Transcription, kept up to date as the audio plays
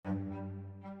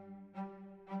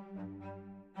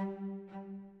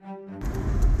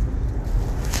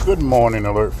Good morning,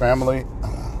 Alert family.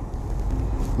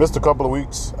 Missed a couple of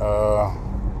weeks.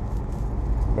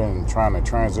 Been trying to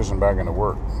transition back into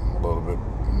work a little bit.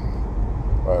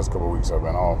 Last couple of weeks I've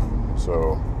been off,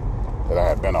 so that I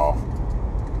had been off.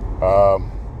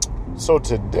 So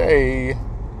today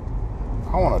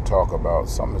I want to talk about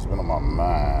something that's been on my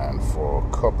mind for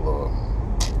a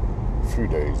few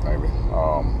days maybe.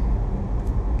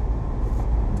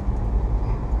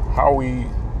 How we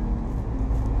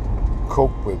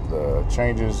cope with the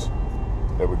changes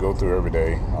that we go through every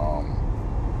day,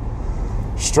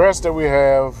 stress that we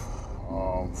have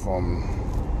from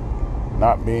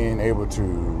not being able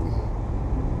to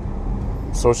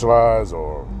socialize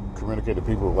or communicate to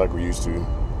people like we used to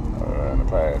in the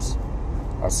past.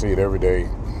 I see it every day.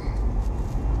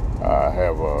 I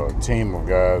have a team of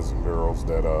guys and girls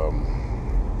that are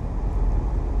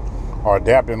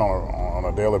adapting on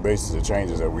a daily basis to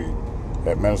changes that we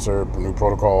administer, new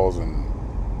protocols and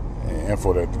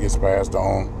info that gets passed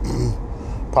on.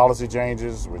 Policy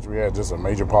changes, which we had just a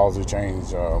major policy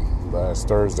change last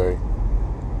Thursday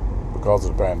because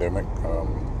of the pandemic.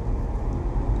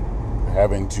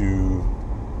 Having to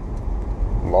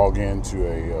log into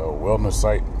a wellness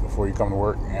site before you come to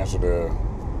work, answer the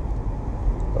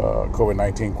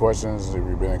COVID-19 questions. If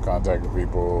you've been in contact with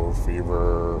people,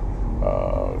 fever,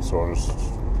 sort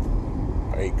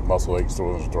of ache, muscle ache,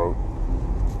 sore in the throat,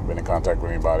 been in contact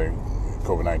with anybody,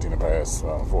 COVID-19 in the past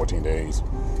 14 days.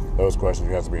 Those questions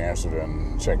you have to be answered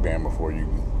and checked in before you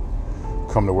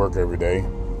come to work every day.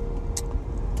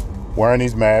 Wearing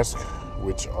these masks,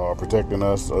 which are protecting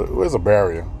us, is a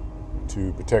barrier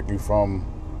to protect you from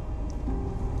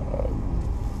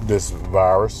this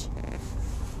virus.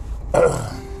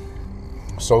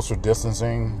 Social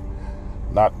distancing,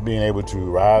 not being able to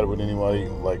ride with anybody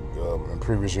like in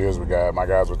previous years. My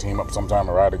guys would team up sometime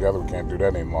and ride together. We can't do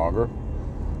that any longer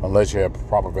unless you have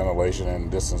proper ventilation and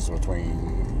distance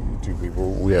between two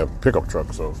people. We have pickup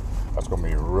trucks, so that's going to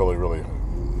be really, really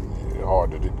hard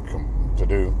to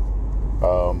do.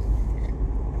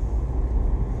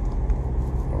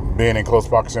 Being in close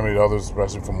proximity to others,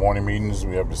 especially for morning meetings,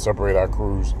 we have to separate our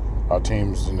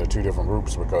teams into two different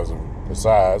groups because of the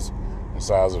size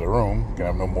of the room. You can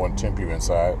have no more than 10 people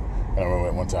inside in a room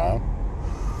at one time.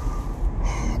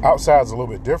 Outside's a little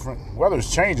bit different. Weather's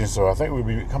changing, so I think we'll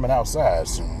be coming outside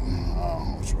soon,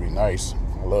 which would be nice.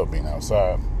 I love being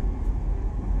outside.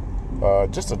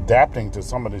 Just adapting to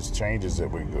some of these changes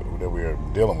that we are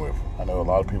dealing with. I know a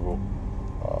lot of people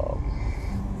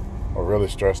are really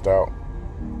stressed out.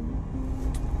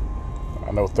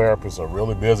 I know therapists are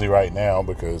really busy right now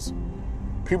because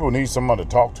people need someone to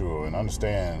talk to and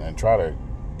understand and try to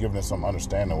give them some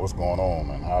understanding of what's going on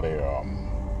and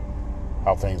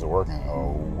how things are working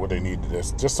or what they need to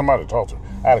just somebody to talk to.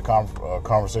 I had a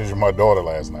conversation with my daughter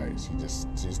last night.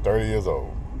 She's 30 years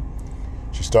old.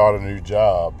 She started a new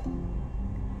job,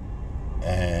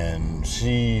 and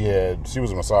she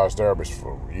was a massage therapist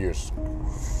for years,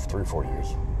 3-4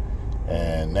 years.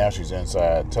 And now she's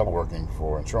inside teleworking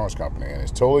for an insurance company, and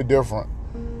it's totally different.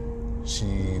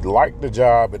 She liked the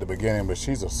job at the beginning, but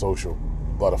she's a social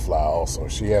butterfly also.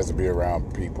 She has to be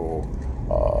around people,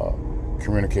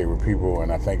 communicate with people,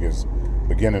 and I think it's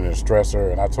beginning to stress her.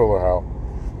 And I told her how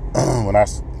when I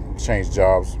changed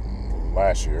jobs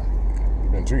last year,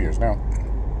 it's been 2 years now,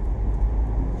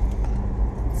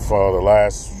 for the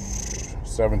last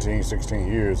 17, 16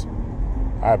 years,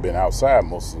 I've been outside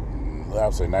I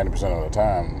would say 90% of the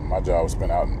time. My job was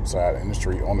spent outside in the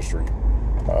street, on the street.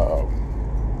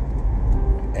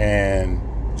 And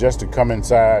just to come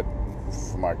inside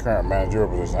for my current managerial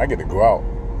position, I get to go out,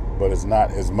 but it's not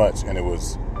as much. And it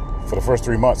was, for the first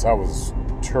 3 months, I was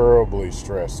terribly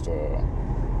stressed.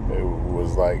 It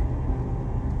was like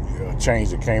a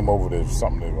change that came over to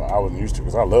something that I wasn't used to,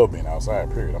 because I love being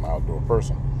outside, period. I'm an outdoor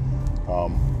person.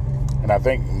 And I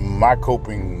think my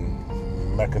coping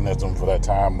mechanism for that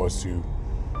time was to,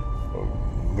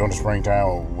 during the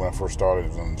springtime, when I first started, it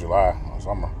was in July or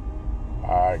summer,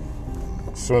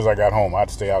 as soon as I got home, I'd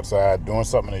stay outside doing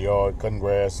something in the yard, cutting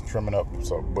grass, trimming up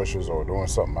some bushes, or doing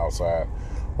something outside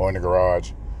or in the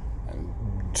garage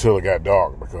until it got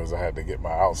dark, because I had to get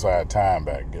my outside time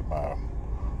back, get my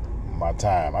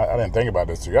time. I didn't think about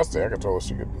this till yesterday. I could tell her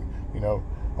she could,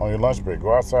 on your lunch break,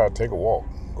 go outside, take a walk.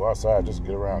 Go outside, just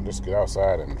get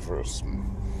outside and first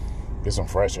get some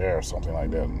fresh air or something like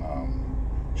that. And,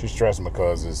 she's stressing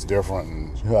because it's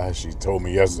different. And she told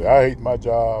me yesterday, I hate my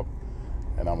job.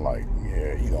 And I'm like,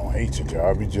 yeah, you don't hate your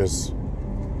job. You're just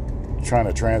trying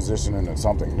to transition into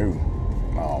something new.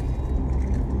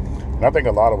 And I think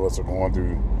a lot of us are going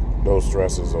through those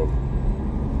stresses of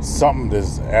something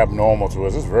that's abnormal to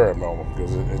us. It's very abnormal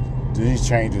because these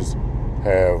changes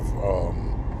have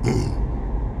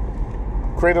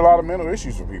created a lot of mental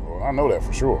issues for people. I know that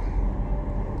for sure.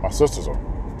 My sister's a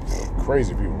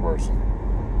crazy people person.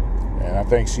 And I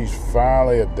think she's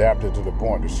finally adapted to the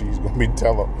point that she's going to be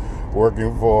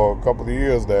working for a couple of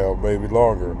years now, maybe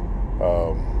longer,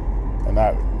 and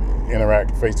not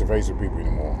interact face-to-face with people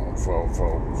anymore for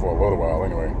a little while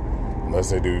anyway, unless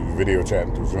they do video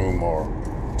chatting through Zoom or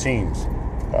Teams.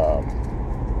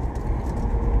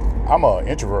 I'm an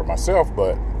introvert myself,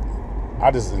 but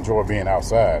I just enjoy being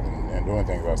outside and doing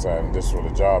things outside. And just for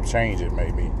the job change, it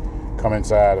made me come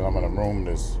inside, and I'm in a room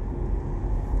that's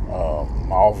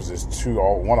my office is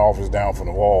one office down from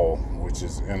the wall, which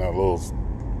is in a little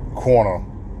corner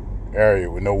area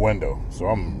with no window. So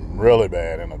I'm really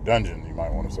bad in a dungeon, you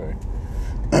might want to say,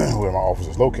 where my office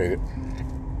is located.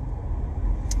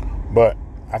 But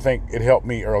I think it helped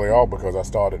me early on because I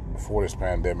started before this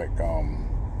pandemic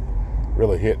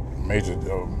really hit major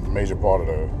part of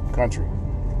the country.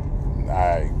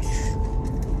 I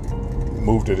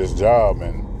moved to this job,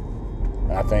 and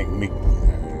I think me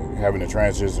having to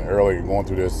transition early, going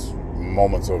through this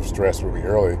moments of stress with me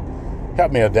early,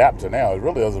 helped me adapt to now. It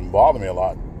really doesn't bother me a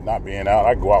lot not being out.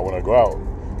 I go out when I go out,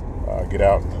 get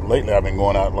out. Lately, I've been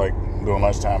going out like during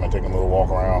lunchtime and taking a little walk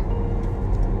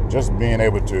around. Just being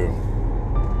able to,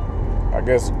 I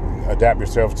guess, adapt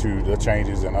yourself to the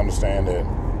changes and understand that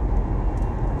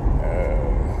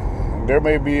there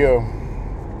may be a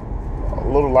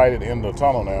little light at the end of the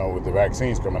tunnel now with the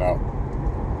vaccines coming out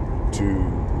to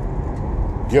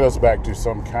get us back to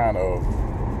some kind of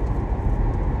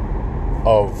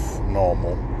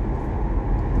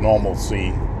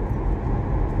normalcy,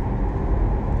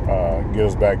 get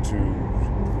us back to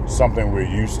something we're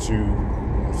used to,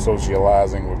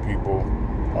 socializing with people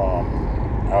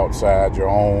outside your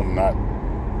home, not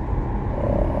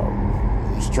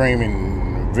streaming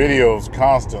videos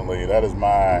constantly. That is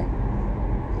my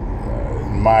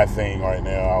thing right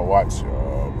now. I watch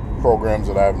programs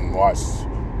that I haven't watched,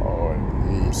 or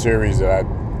series that I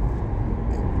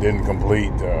didn't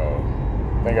complete.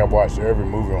 I think I've watched every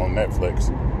movie on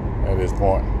Netflix at this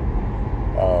point.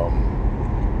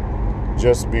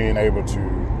 Just being able to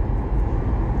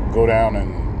go out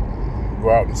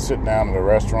and sit down at a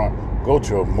restaurant, go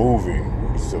to a movie.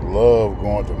 We used to love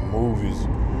going to movies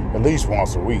at least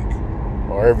once a week,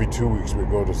 or every 2 weeks we'd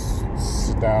go to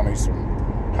sit down and eat some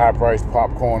high-priced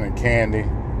popcorn and candy,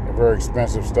 very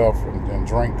expensive stuff, and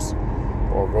drinks,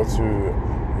 or go to,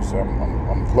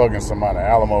 I'm plugging somebody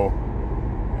Alamo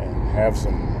and have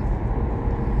some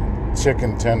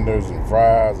chicken tenders and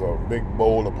fries, or a big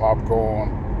bowl of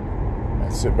popcorn,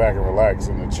 and sit back and relax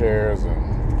in the chairs and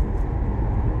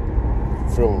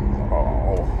feel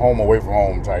home away from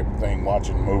home type thing,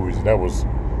 watching movies. That was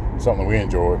something we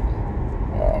enjoyed.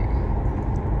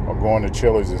 Or going to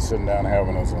Chili's and sitting down and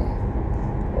having us a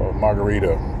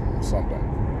margarita or something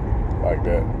like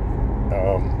that.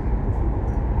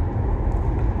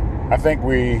 I think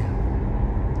we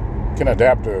can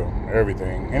adapt to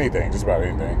anything, just about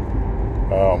anything.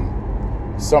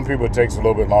 Some people it takes a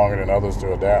little bit longer than others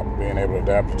to adapt, being able to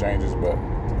adapt to changes, but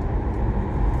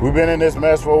we've been in this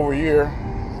mess for over a year.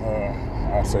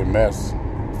 I say mess,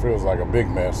 it feels like a big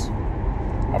mess.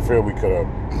 I feel we could have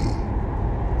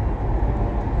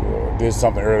did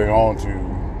something early on to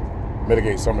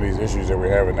mitigate some of these issues that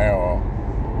we're having now.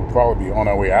 We'd probably be on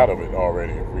our way out of it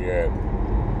already if we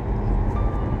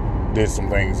did some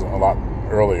things a lot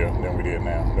earlier than we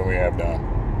have done.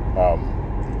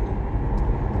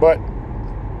 But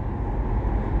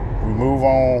we move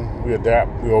on, we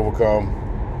adapt, we overcome.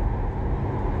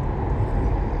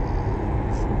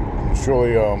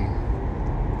 Surely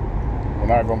we're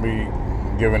not going to be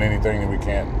given anything that we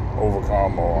can't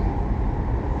overcome or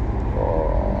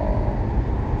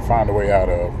find a way out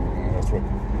of. That's what,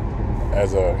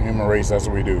 as a human race, that's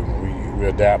what we do. We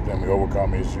adapt and we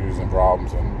overcome issues and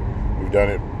problems, and we've done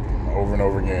it over and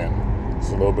over again. It's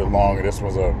a little bit longer. This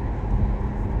was a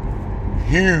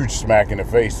huge smack in the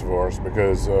face for us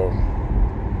because of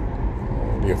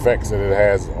the effects that it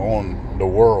has on the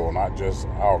world, not just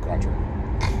our country.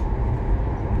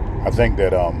 I think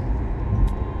that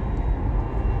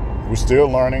we're still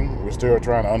learning. We're still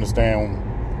trying to understand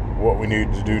what we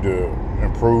need to do to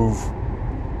improve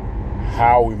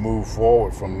how we move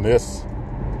forward from this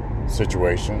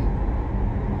situation,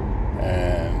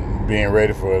 and being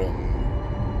ready for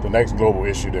the next global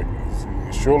issue that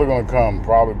is surely going to come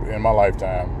probably in my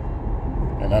lifetime,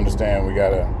 and understand we got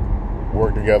to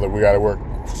work together. We got to work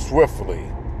swiftly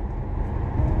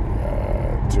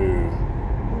to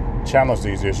challenge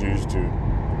these issues, to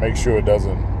make sure it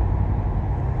doesn't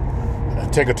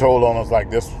take a toll on us like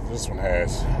this one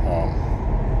has.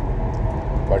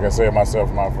 Like I said, myself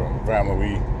and my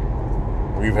family,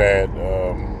 we've had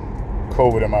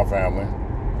COVID in my family.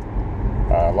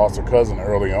 I lost a cousin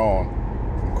early on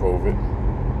from COVID.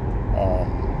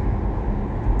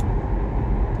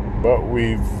 But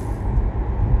we've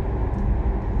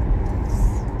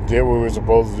did what we were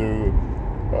supposed to do,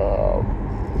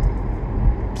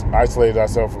 isolated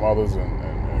ourselves from others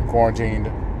and quarantined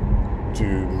to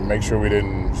make sure we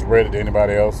didn't spread it to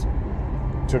anybody else.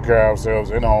 Took care of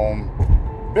ourselves in home.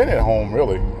 Been at home,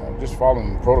 really, just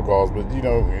following protocols. But,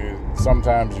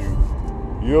 sometimes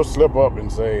you'll slip up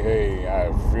and say, hey,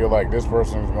 I feel like this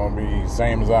person is going to be the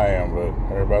same as I am, but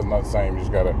everybody's not the same. You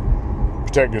just got to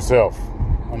protect yourself.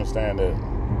 Understand that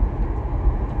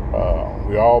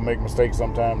we all make mistakes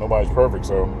sometimes. Nobody's perfect,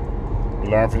 so you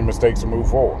learn from your mistakes and move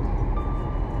forward.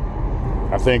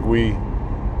 I think we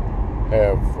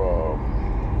have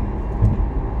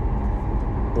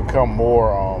become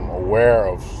more aware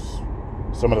of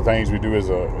some of the things we do as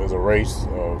a race,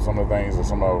 some of the things and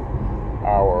some of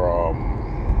our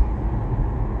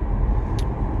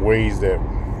ways that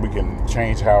we can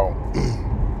change how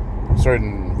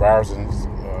certain viruses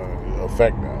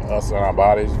affect us and our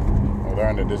bodies. I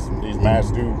learned that these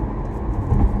masks do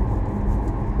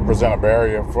present a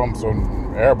barrier from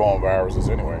some airborne viruses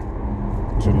anyway,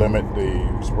 to limit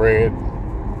the spread.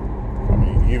 I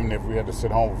mean, even if we had to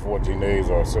sit home for 14 days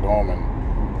or sit home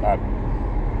and not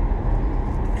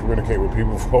communicate with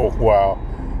people for a while,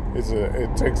 it's an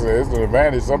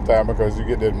advantage sometimes, because you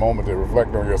get that moment to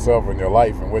reflect on yourself and your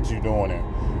life and what you're doing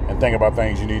and think about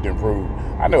things you need to improve.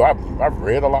 I know I've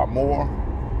read a lot more.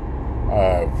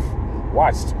 I've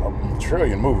watched a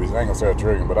trillion movies. I ain't gonna say a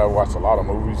trillion, but I've watched a lot of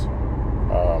movies.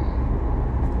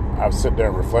 I've sit there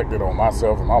and reflected on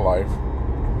myself and my life.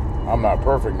 I'm not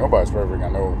perfect. Nobody's perfect. I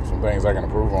know some things I can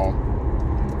improve on.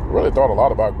 Really thought a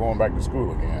lot about going back to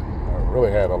school again. I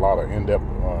really had a lot of in-depth,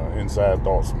 inside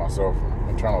thoughts myself,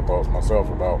 internal thoughts myself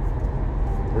about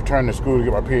returning to school to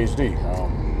get my PhD.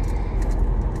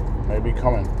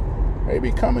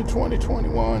 Maybe coming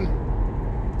 2021.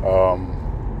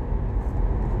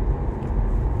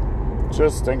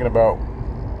 Just thinking about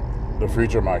the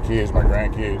future of my kids, my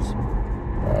grandkids,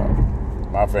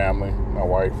 my family, my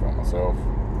wife, and myself.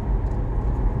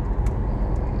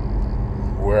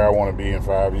 Where I want to be in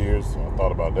 5 years. I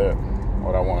thought about that.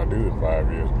 What I want to do in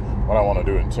 5 years. What I want to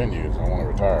do in 10 years. I want to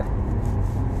retire.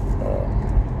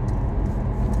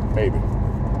 Maybe.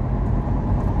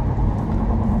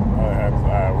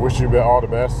 I wish you all the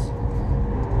best.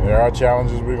 There are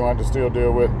challenges we're going to have to still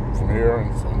deal with from here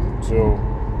until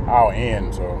our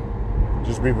end. So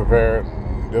just be prepared.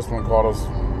 This one caught us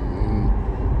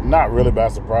not really by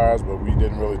surprise, but we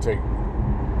didn't really take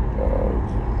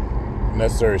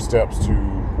necessary steps to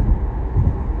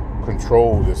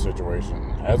control this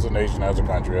situation as a nation, as a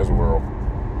country, as a world.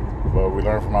 But we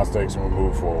learn from our mistakes and we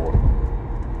move forward.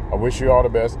 I wish you all the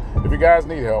best. If you guys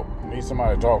need help, need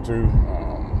somebody to talk to,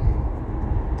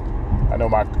 I know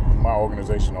my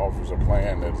organization offers a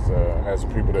plan that has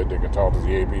some people that they can talk to, the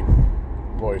EAP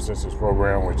Employee Assistance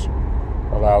Program, which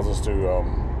allows us to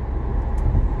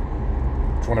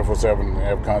 24/7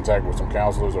 have contact with some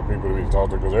counselors or people that we can talk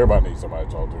to, because everybody needs somebody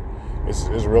to talk to. It's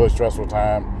a really stressful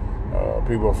time.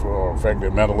 People are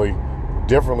affected mentally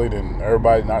differently than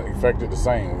everybody, not affected the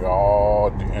same. We're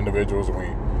all individuals, and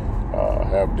we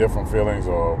have different feelings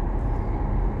or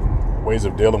ways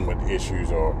of dealing with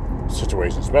issues or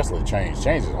situations, especially change.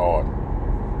 Change is hard.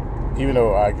 Even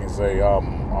though I can say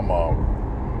I'm a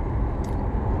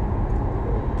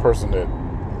person that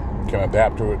can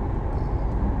adapt to it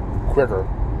quicker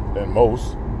than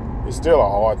most, it's still a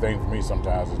hard thing for me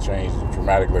sometimes to change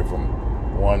dramatically from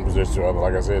one position to the other.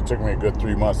 Like I said, it took me a good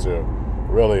 3 months to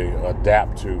really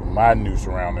adapt to my new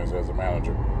surroundings as a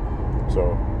manager.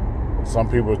 So some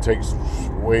people it takes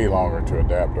way longer to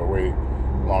adapt, or way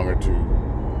longer to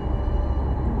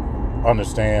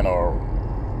understand or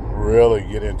really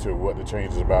get into what the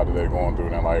change is about that they're going through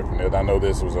in their life. And I know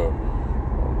this was a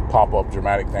pop-up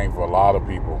dramatic thing for a lot of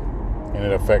people, and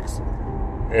it affects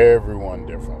everyone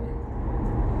differently.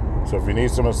 So if you need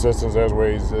some assistance, there's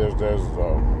ways. There's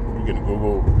you can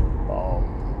Google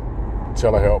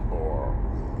telehelp or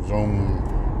Zoom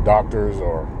doctors,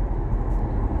 or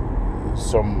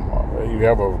you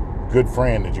have a good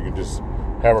friend that you can just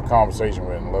have a conversation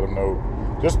with and let them know.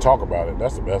 Just talk about it.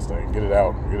 That's the best thing. Get it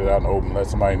out in the open. Let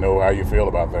somebody know how you feel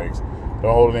about things.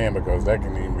 Don't hold it in, because that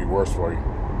can even be worse for you.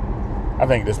 I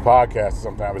think this podcast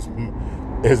sometimes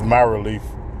is my relief,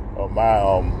 of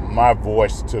my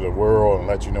voice to the world, and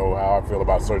let you know how I feel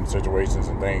about certain situations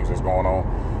and things that's going on,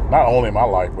 not only in my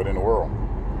life but in the world.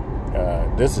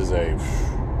 This is a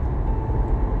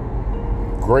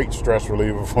great stress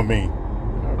reliever for me.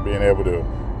 Being able to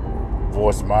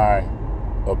voice my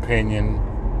opinion.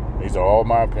 These are all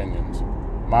my opinions,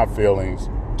 my feelings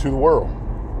to the world.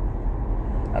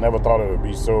 I never thought it would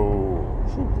be so.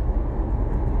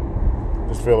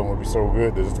 This feeling would be so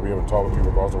good just to be able to talk to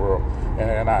people across the world.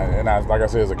 And I, like I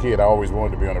said, as a kid, I always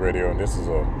wanted to be on the radio, and this is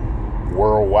a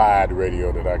worldwide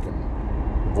radio that I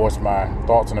can voice my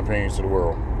thoughts and opinions to the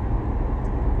world.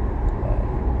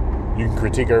 You can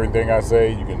critique everything I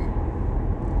say. You can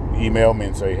email me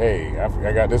and say, hey,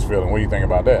 I got this feeling. What do you think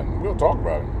about that? And we'll talk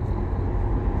about it.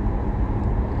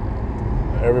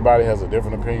 Everybody has a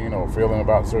different opinion or feeling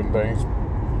about certain things.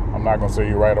 I'm not going to say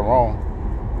you're right or wrong,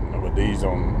 but these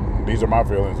are my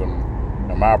feelings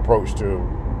and my approach to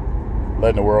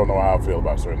letting the world know how I feel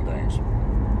about certain things.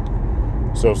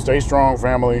 So stay strong,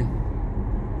 family.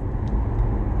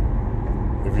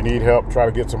 If you need help, try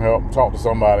to get some help. Talk to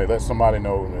somebody. Let somebody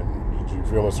know that you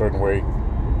feel a certain way,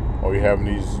 or you're having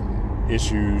these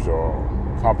issues or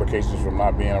complications from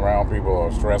not being around people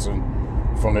or stressing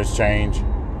from this change.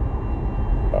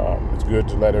 It's good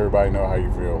to let everybody know how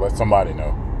you feel. Let somebody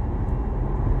know.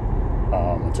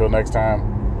 Until next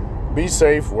time, be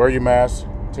safe, wear your mask,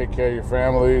 take care of your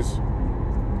families,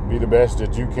 be the best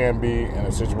that you can be in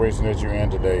the situation that you're in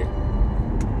today.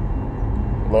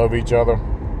 Love each other.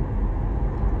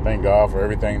 Thank God for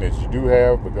everything that you do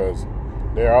have, because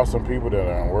there are some people that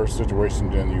are in worse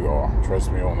situations than you are.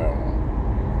 Trust me on that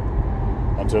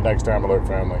one. Until next time, Alert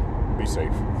family, be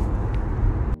safe.